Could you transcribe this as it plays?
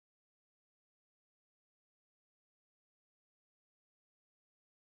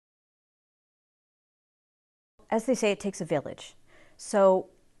As they say, it takes a village. So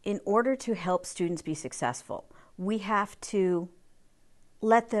in order to help students be successful, we have to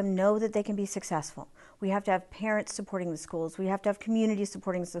let them know that they can be successful. We have to have parents supporting the schools. We have to have communities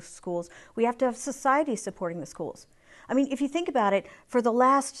supporting the schools. We have to have society supporting the schools. I mean, if you think about it, for the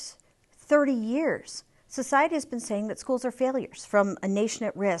last 30 years, society has been saying that schools are failures, from A Nation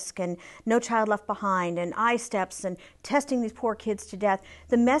at Risk and No Child Left Behind and I-STEPS and testing these poor kids to death.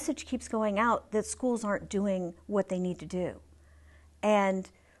 The message keeps going out that schools aren't doing what they need to do. And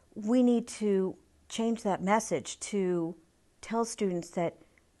we need to change that message to tell students that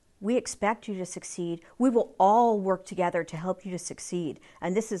we expect you to succeed. We will all work together to help you to succeed.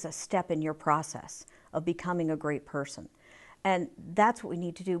 And this is a step in your process of becoming a great person. And that's what we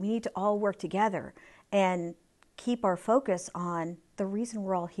need to do. We need to all work together and keep our focus on the reason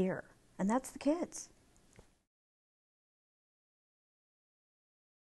we're all here. And that's the kids.